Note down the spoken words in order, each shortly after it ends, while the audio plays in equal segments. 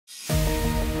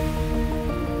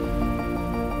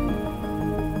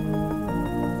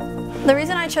The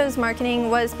reason I chose marketing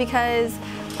was because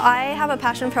I have a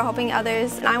passion for helping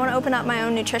others, and I want to open up my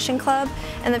own nutrition club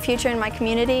in the future in my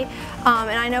community.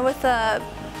 And I know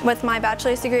with my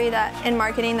bachelor's degree in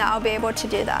marketing that I'll be able to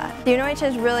do that. The UNOH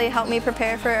has really helped me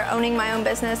prepare for owning my own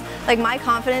business. Like, my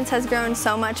confidence has grown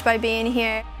so much by being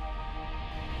here.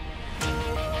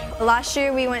 Last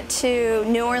year we went to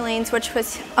New Orleans, which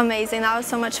was amazing. That was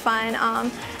so much fun,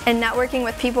 and networking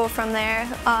with people from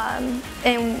there.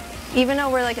 And even though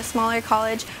we're like a smaller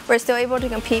college, we're still able to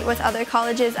compete with other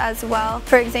colleges as well.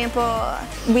 For example,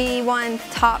 we won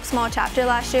top small chapter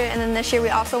last year, and then this year we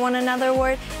also won another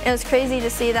award. It was crazy to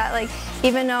see that, like,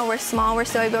 even though we're small, we're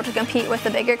still able to compete with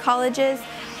the bigger colleges.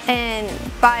 And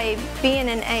by being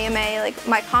in AMA, like,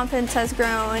 my confidence has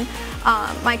grown,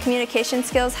 my communication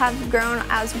skills have grown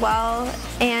as well,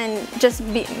 and just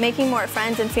making more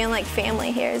friends and feeling like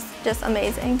family here is just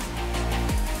amazing.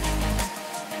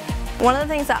 One of the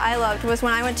things that I loved was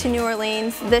when I went to New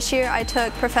Orleans. This year I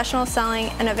took professional selling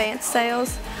and advanced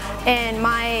sales, and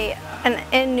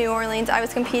in New Orleans I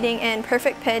was competing in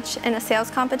perfect pitch in a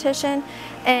sales competition,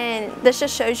 and this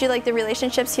just shows you, like, the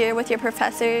relationships here with your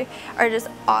professor are just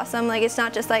awesome. Like, it's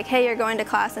not just like, hey, you're going to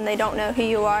class and they don't know who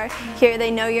you are. Here they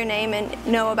know your name and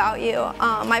know about you.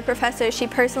 My professor, she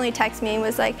personally texted me and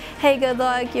was like, hey, good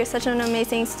luck, you're such an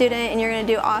amazing student and you're going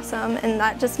to do awesome, and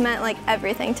that just meant, like,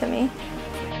 everything to me.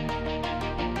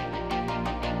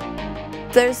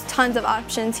 There's tons of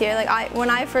options here. Like, when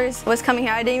I first was coming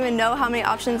here, I didn't even know how many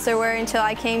options there were until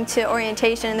I came to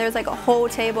orientation. There was like a whole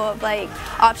table of, like,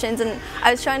 options, and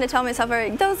I was trying to tell myself,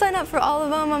 don't sign up for all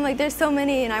of them. I'm like, there's so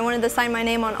many, and I wanted to sign my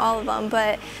name on all of them.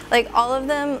 But, like, all of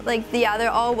them, like, yeah,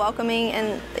 they're all welcoming,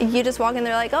 and you just walk in,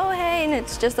 they're like, oh, hey, and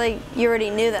it's just like you already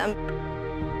knew them.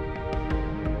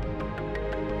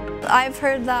 I've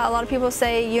heard that a lot of people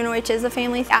say UNOH is a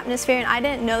family atmosphere, and I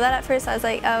didn't know that at first. I was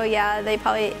like, oh yeah, they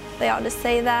all just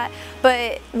say that.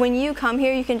 But when you come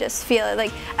here, you can just feel it.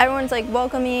 Like, everyone's, like,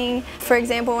 welcoming. For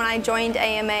example, when I joined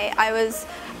AMA, I was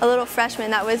a little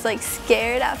freshman that was, like,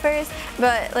 scared at first,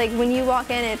 but, like, when you walk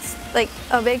in, it's like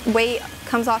a big weight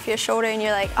comes off your shoulder, and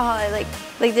you're like, oh, like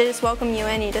they just welcome you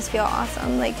in. You just feel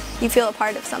awesome. Like, you feel a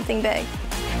part of something big.